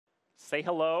say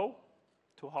hello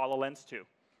to HoloLens 2.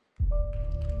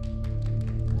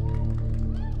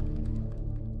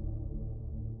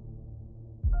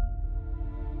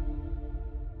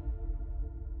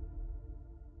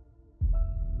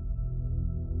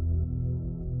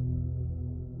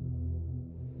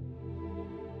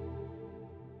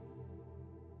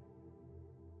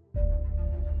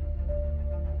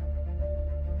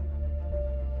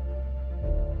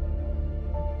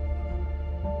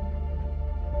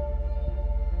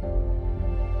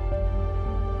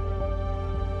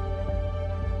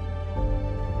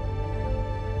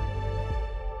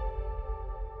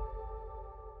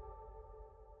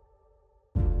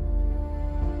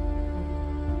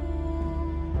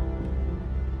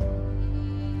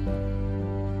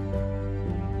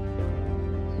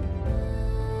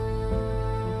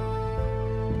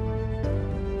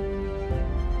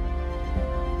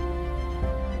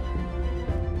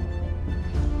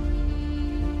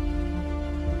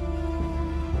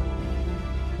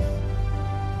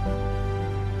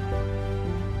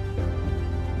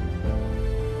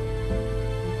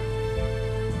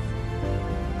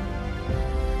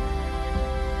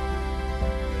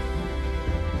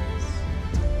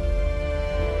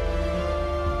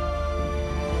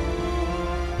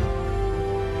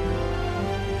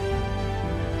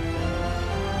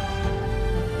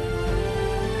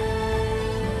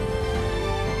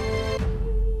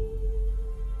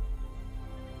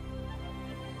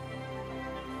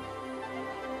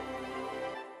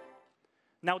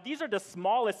 Now, these are the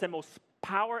smallest and most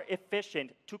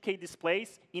power-efficient 2K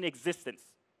displays in existence.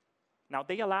 Now,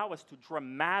 they allow us to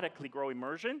dramatically grow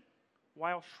immersion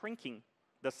while shrinking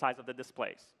the size of the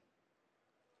displays.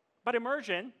 But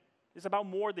immersion is about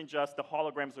more than just the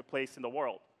holograms we place in the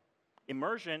world.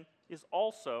 Immersion is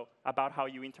also about how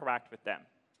you interact with them.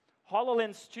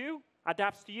 HoloLens 2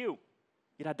 adapts to you.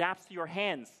 It adapts to your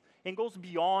hands and goes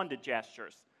beyond the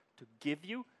gestures to give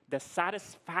you the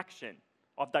satisfaction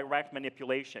of direct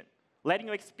manipulation, letting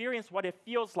you experience what it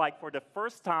feels like for the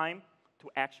first time to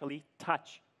actually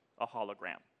touch a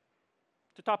hologram.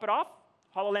 To top it off,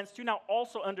 HoloLens 2 now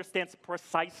also understands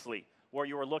precisely where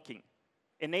you are looking,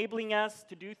 enabling us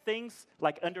to do things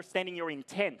like understanding your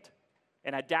intent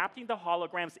and adapting the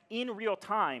holograms in real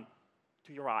time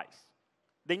to your eyes.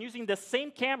 Then using the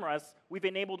same cameras, we've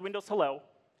enabled Windows Hello,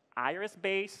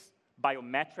 iris-based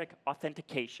biometric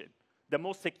authentication, the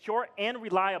most secure and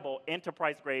reliable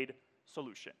enterprise-grade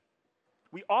solution.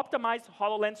 We optimized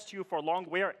HoloLens 2 for long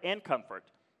wear and comfort,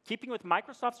 keeping with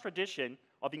Microsoft's tradition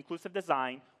of inclusive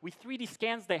design. We 3D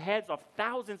scans the heads of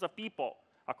thousands of people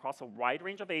across a wide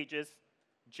range of ages,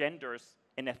 genders,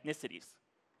 and ethnicities.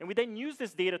 And we then use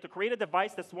this data to create a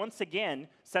device that once again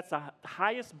sets the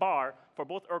highest bar for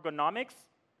both ergonomics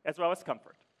as well as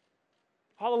comfort.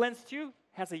 HoloLens 2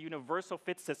 has a universal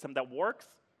fit system that works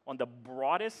on the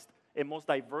broadest and most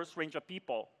diverse range of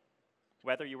people,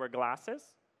 whether you wear glasses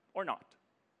or not.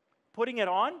 Putting it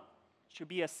on should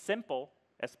be as simple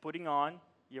as putting on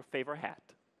your favorite hat.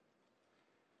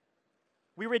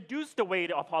 We reduced the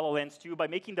weight of HoloLens 2 by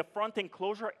making the front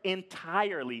enclosure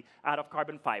entirely out of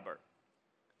carbon fiber,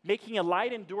 making it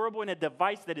light and durable in a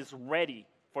device that is ready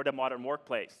for the modern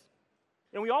workplace.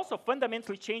 And we also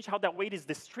fundamentally changed how that weight is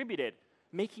distributed,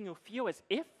 making you feel as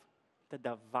if the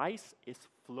device is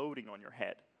floating on your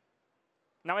head.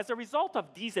 Now, as a result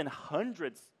of these and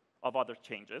hundreds of other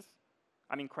changes,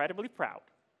 I'm incredibly proud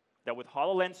that with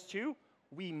HoloLens 2,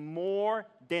 we more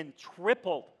than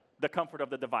tripled the comfort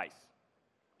of the device.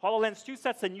 HoloLens 2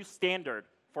 sets a new standard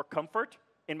for comfort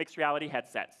in mixed reality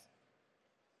headsets.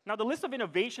 Now, the list of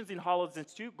innovations in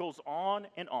HoloLens 2 goes on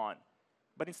and on,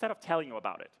 but instead of telling you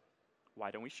about it,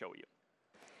 why don't we show you?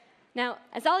 Now,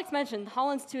 as Alex mentioned, the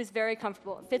HoloLens 2 is very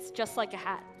comfortable. It fits just like a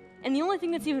hat. And the only thing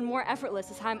that's even more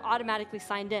effortless is how I'm automatically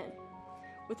signed in.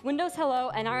 With Windows Hello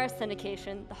and iris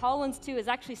authentication, the HoloLens 2 is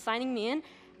actually signing me in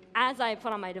as I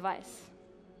put on my device.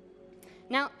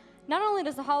 Now, not only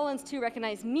does the HoloLens 2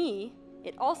 recognize me,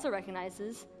 it also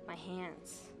recognizes my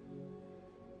hands.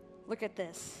 Look at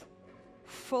this.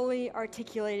 Fully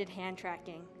articulated hand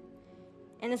tracking.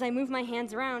 And as I move my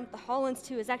hands around, the HoloLens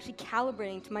 2 is actually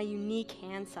calibrating to my unique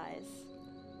hand size.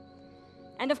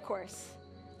 And of course,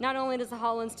 not only does the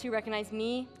HoloLens 2 recognize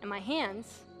me and my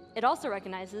hands, it also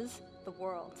recognizes the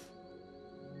world.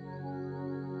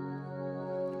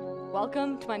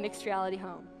 Welcome to my mixed reality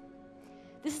home.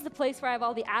 This is the place where I have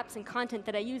all the apps and content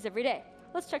that I use every day.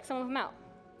 Let's check some of them out.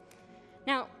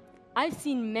 Now, I've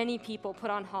seen many people put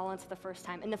on HoloLens for the first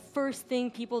time, and the first thing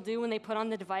people do when they put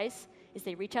on the device is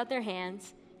they reach out their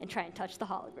hands and try and touch the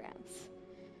holograms.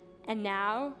 And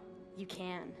now, you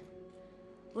can.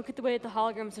 Look at the way that the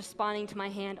hologram's responding to my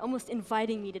hand, almost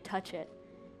inviting me to touch it.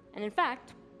 And in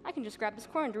fact, I can just grab this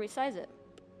corner to resize it.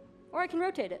 Or I can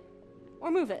rotate it,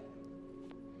 or move it.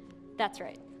 That's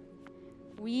right.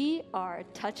 We are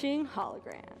touching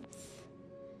holograms.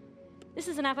 This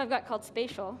is an app I've got called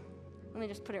Spatial. Let me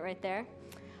just put it right there.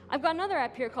 I've got another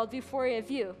app here called Vuforia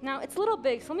View. Now, it's a little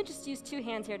big, so let me just use 2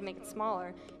 hands here to make it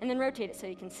smaller, and then rotate it so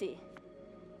you can see.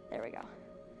 There we go.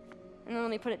 And then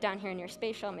let me put it down here in your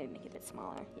Spatial, maybe make it a bit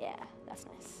smaller. Yeah, that's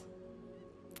nice.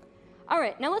 All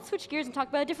right, now let's switch gears and talk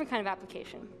about a different kind of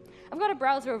application. I've got a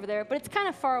browser over there, but it's kind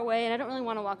of far away, and I don't really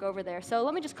want to walk over there, so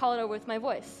let me just call it over with my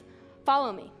voice.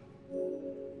 Follow me.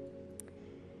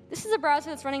 This is a browser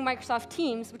that's running Microsoft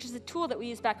Teams, which is a tool that we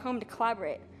use back home to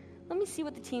collaborate. Let me see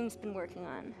what the team's been working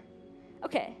on.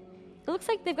 OK, it looks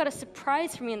like they've got a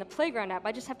surprise for me in the Playground app.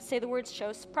 I just have to say the words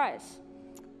show surprise.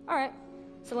 All right,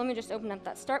 so let me just open up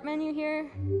that start menu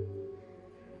here,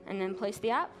 and then place the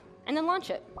app, and then launch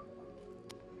it.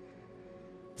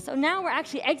 So now we're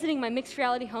actually exiting my mixed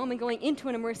reality home and going into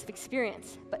an immersive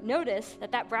experience. But notice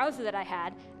that that browser that I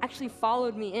had actually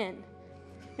followed me in.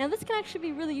 Now this can actually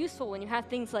be really useful when you have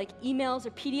things like emails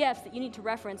or PDFs that you need to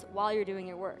reference while you're doing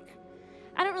your work.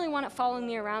 I don't really want it following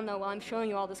me around, though, while I'm showing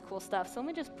you all this cool stuff. So let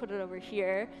me just put it over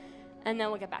here, and then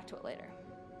we'll get back to it later.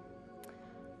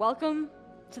 Welcome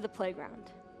to the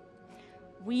playground.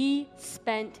 We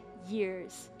spent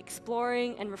years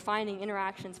exploring and refining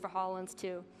interactions for HoloLens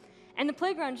 2. And the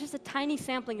playground is just a tiny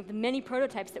sampling of the many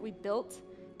prototypes that we built,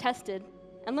 tested,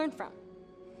 and learned from.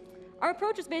 Our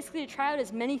approach was basically to try out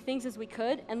as many things as we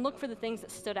could and look for the things that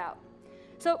stood out.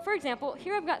 So for example,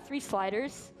 here I've got 3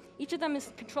 sliders. Each of them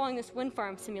is controlling this wind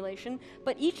farm simulation,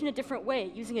 but each in a different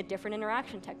way, using a different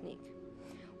interaction technique.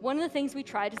 One of the things we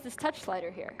tried is this touch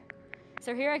slider here.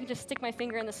 So here I can just stick my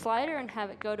finger in the slider and have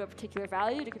it go to a particular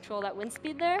value to control that wind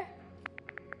speed there.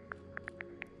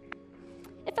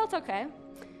 It felt OK.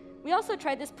 We also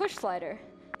tried this push slider.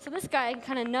 So this guy can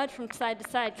kind of nudge from side to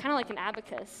side, kind of like an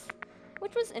abacus,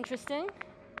 which was interesting.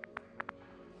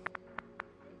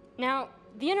 Now,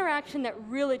 the interaction that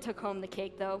really took home the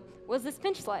cake, though, was this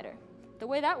pinch slider. The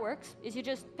way that works is you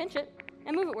just pinch it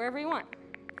and move it wherever you want.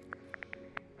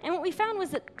 And what we found was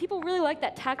that people really like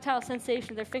that tactile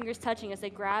sensation of their fingers touching as they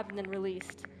grabbed and then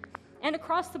released. And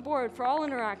across the board, for all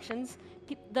interactions,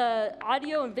 the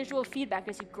audio and visual feedback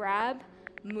as you grab,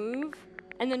 move,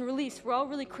 and then release were all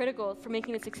really critical for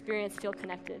making this experience feel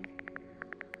connected.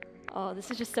 Oh,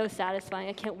 this is just so satisfying.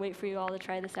 I can't wait for you all to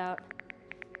try this out.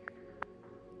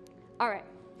 All right,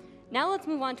 now let's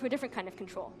move on to a different kind of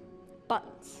control,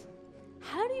 buttons.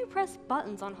 How do you press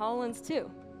buttons on HoloLens 2?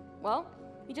 Well,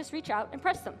 you just reach out and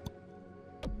press them.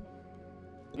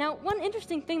 Now, one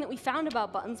interesting thing that we found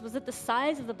about buttons was that the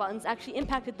size of the buttons actually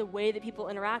impacted the way that people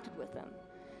interacted with them.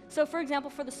 So for example,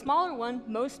 for the smaller one,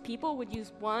 most people would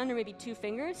use 1 or maybe 2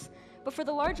 fingers, but for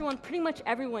the larger one, pretty much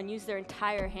everyone used their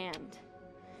entire hand.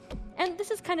 And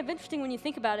this is kind of interesting when you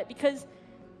think about it, because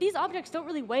these objects don't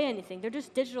really weigh anything. They're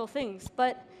just digital things.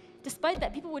 But despite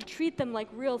that, people would treat them like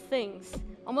real things,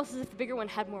 almost as if the bigger one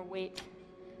had more weight.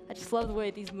 I just love the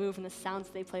way these move and the sounds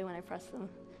they play when I press them.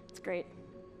 It's great.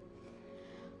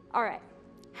 All right,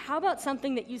 how about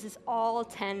something that uses all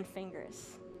 10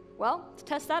 fingers? Well, to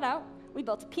test that out, we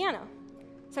built a piano.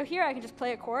 So here I can just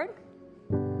play a chord,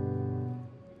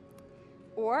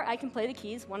 or I can play the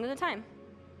keys one at a time.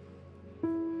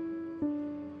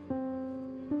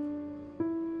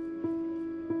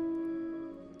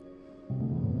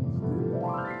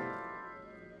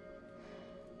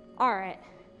 All right,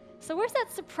 so where's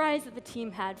that surprise that the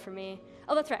team had for me?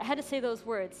 Oh, that's right, I had to say those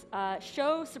words.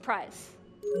 Show surprise.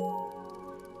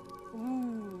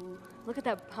 Ooh, look at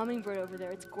that hummingbird over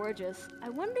there, it's gorgeous. I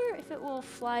wonder if it will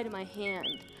fly to my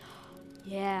hand.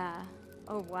 Yeah,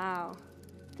 oh wow.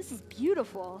 This is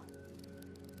beautiful.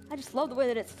 I just love the way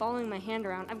that it's following my hand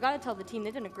around. I've got to tell the team,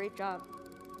 they've done a great job.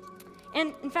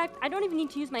 And in fact, I don't even need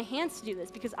to use my hands to do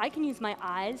this, because I can use my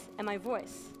eyes and my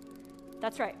voice.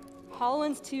 That's right.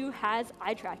 HoloLens 2 has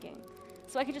eye tracking.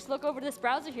 So I can just look over to this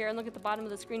browser here and look at the bottom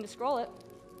of the screen to scroll it,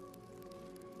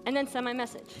 and then send my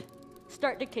message.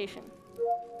 Start dictation.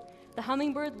 The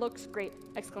hummingbird looks great,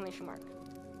 exclamation mark.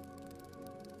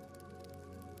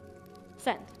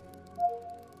 Send.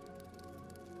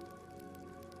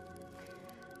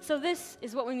 So this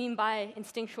is what we mean by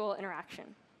instinctual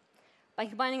interaction. By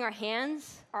combining our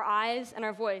hands, our eyes, and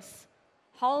our voice,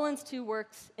 HoloLens 2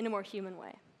 works in a more human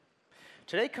way.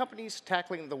 Today, companies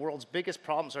tackling the world's biggest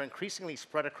problems are increasingly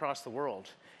spread across the world,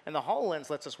 and the HoloLens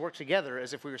lets us work together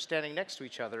as if we were standing next to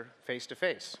each other, face to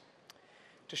face.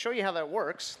 To show you how that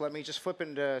works, let me just flip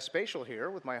into Spatial here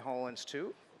with my HoloLens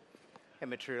 2 and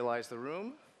materialize the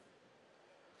room.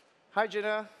 Hi,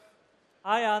 Jenna.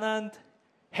 Hi, Anand.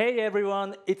 Hey,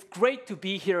 everyone. It's great to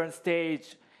be here on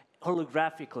stage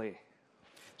holographically.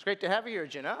 It's great to have you here,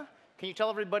 Jenna. Can you tell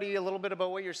everybody a little bit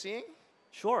about what you're seeing?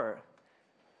 Sure.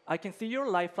 I can see your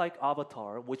lifelike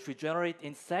avatar, which we generate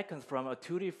in seconds from a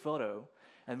 2D photo,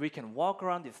 and we can walk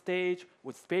around the stage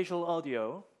with spatial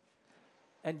audio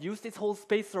and use this whole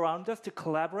space around us to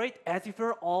collaborate as if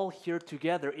we're all here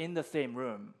together in the same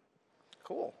room.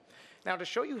 Cool. Now, to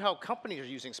show you how companies are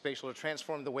using spatial to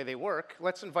transform the way they work,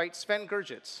 let's invite Sven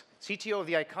Gergitz, CTO of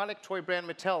the iconic toy brand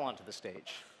Mattel, onto the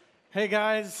stage. Hey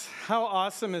guys, how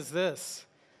awesome is this?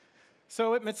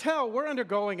 So at Mattel, we're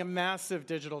undergoing a massive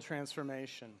digital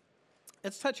transformation.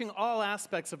 It's touching all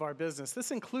aspects of our business. This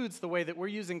includes the way that we're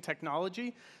using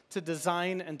technology to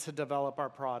design and to develop our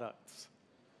products.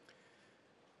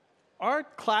 Our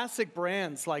classic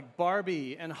brands like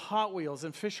Barbie and Hot Wheels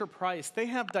and Fisher-Price, they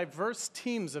have diverse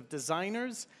teams of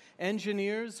designers,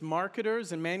 engineers,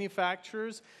 marketers, and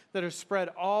manufacturers that are spread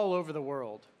all over the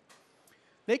world.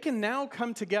 They can now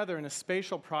come together in a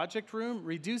spatial project room,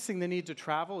 reducing the need to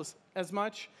travel as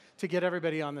much to get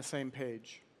everybody on the same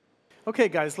page. Okay,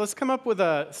 guys, let's come up with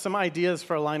some ideas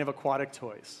for a line of aquatic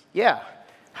toys. Yeah.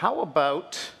 How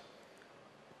about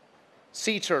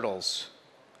sea turtles?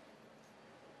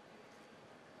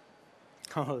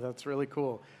 Oh, that's really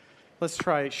cool. Let's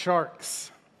try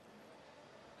sharks.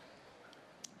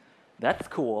 That's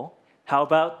cool. How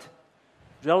about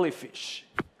jellyfish?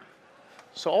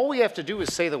 So all we have to do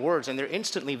is say the words, and they're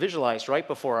instantly visualized right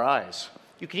before our eyes.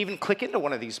 You can even click into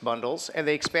one of these bundles, and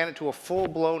they expand into a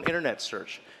full-blown internet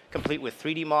search, complete with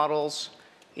 3D models,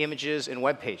 images, and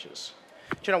web pages.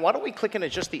 Jenna, why don't we click into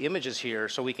just the images here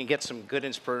so we can get some good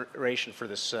inspiration for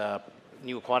this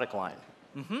new aquatic line?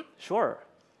 Sure.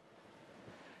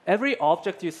 Every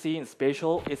object you see in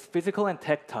spatial is physical and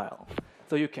tactile.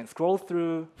 So you can scroll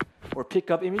through or pick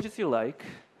up images you like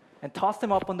and toss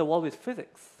them up on the wall with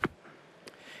physics.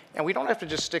 And we don't have to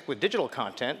just stick with digital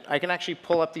content. I can actually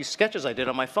pull up these sketches I did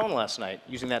on my phone last night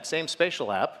using that same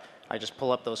spatial app. I just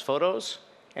pull up those photos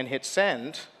and hit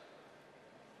send,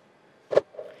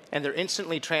 and they're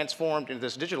instantly transformed into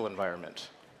this digital environment.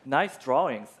 Nice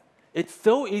drawings. It's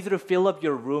so easy to fill up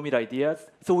your room with ideas,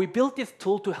 so we built this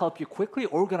tool to help you quickly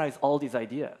organize all these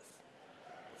ideas.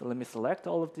 So let me select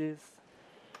all of these,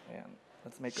 and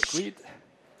let's make a grid.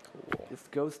 Cool. This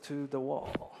goes to the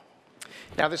wall.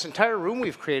 Now, this entire room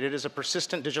we've created is a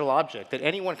persistent digital object that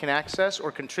anyone can access or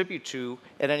contribute to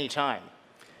at any time,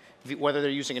 whether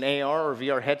they're using an AR or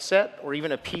VR headset, or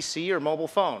even a PC or mobile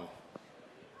phone.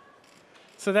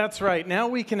 So that's right. Now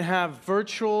we can have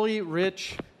virtually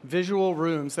rich visual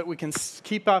rooms that we can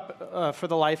keep up for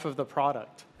the life of the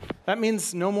product. That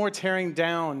means no more tearing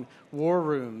down war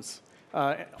rooms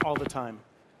all the time.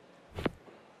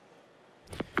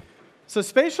 So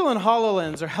Spatial and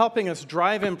HoloLens are helping us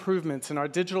drive improvements in our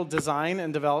digital design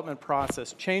and development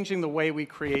process, changing the way we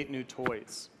create new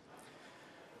toys.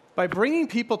 By bringing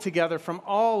people together from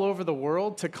all over the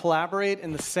world to collaborate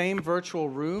in the same virtual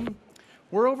room,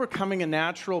 we're overcoming a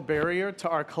natural barrier to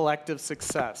our collective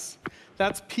success.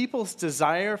 That's people's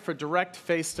desire for direct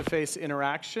face-to-face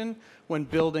interaction when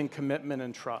building commitment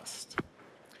and trust.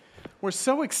 We're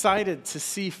so excited to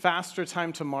see faster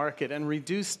time to market and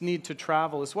reduced need to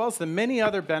travel, as well as the many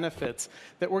other benefits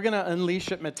that we're going to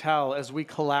unleash at Mattel as we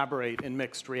collaborate in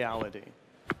mixed reality.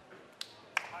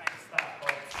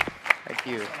 Thank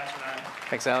you.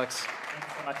 Thanks, Alex.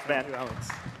 Thanks so much, Ben. Thank you, Alex.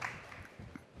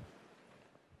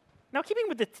 Now, keeping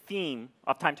with the theme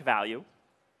of time to value,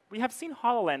 we have seen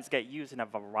HoloLens get used in a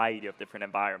variety of different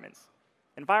environments.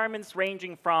 Environments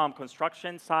ranging from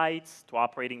construction sites to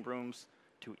operating rooms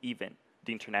to even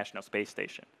the International Space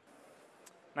Station.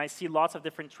 And I see lots of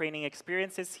different training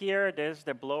experiences here. There's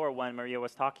the blower one Maria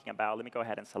was talking about. Let me go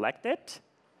ahead and select it.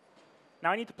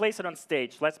 Now I need to place it on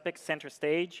stage. Let's pick center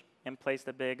stage and place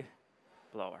the big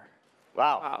blower.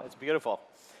 Wow, that's beautiful.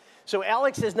 So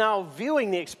Alex is now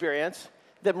viewing the experience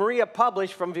that Maria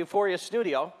published from Vuforia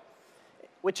Studio,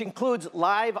 which includes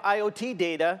live IoT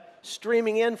data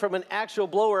streaming in from an actual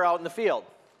blower out in the field.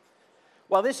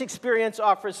 While this experience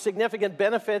offers significant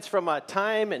benefits from a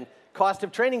time and cost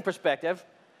of training perspective,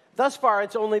 thus far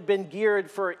it's only been geared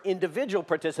for individual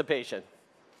participation.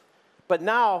 But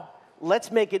now,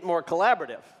 let's make it more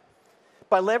collaborative.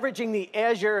 By leveraging the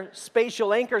Azure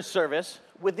Spatial Anchor service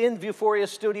within Vuforia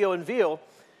Studio and View,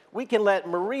 we can let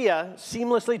Maria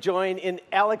seamlessly join in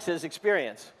Alex's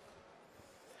experience.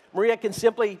 Maria can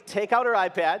simply take out her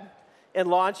iPad and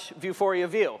launch Vuforia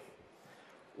View.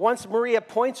 Once Maria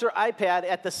points her iPad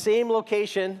at the same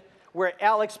location where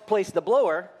Alex placed the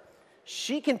blower,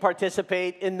 she can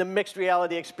participate in the mixed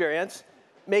reality experience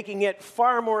making it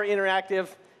far more interactive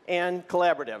and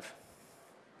collaborative.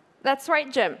 That's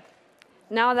right, Jim.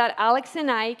 Now that Alex and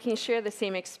I can share the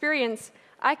same experience,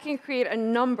 I can create a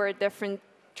number of different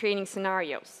training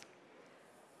scenarios.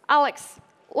 Alex,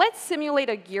 let's simulate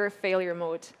a gear failure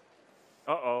mode.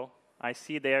 Uh-oh. I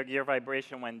see their gear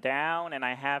vibration went down, and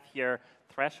I have here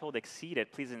threshold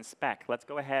exceeded. Please inspect. Let's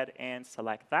go ahead and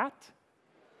select that.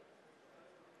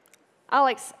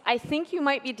 Alex, I think you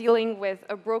might be dealing with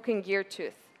a broken gear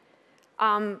tooth.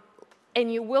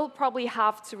 And you will probably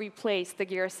have to replace the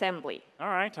gear assembly. All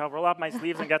right, I'll roll up my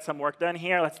sleeves and get some work done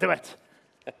here. Let's do it.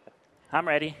 I'm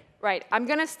ready. Right, I'm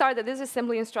going to start the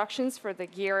disassembly instructions for the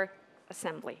gear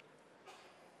assembly.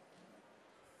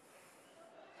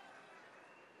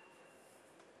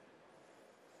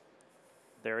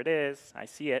 There it is. I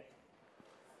see it.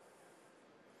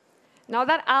 Now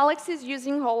that Alex is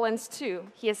using HoloLens 2,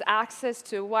 he has access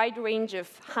to a wide range of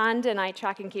hand and eye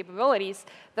tracking capabilities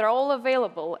that are all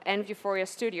available in Vuforia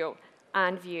Studio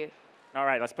and View. All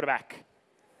right, let's put it back.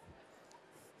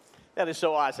 That is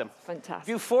so awesome.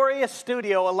 Fantastic. Vuforia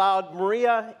Studio allowed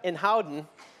Maria and Howden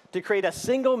to create a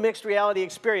single mixed reality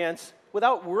experience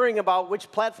without worrying about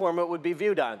which platform it would be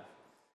viewed on.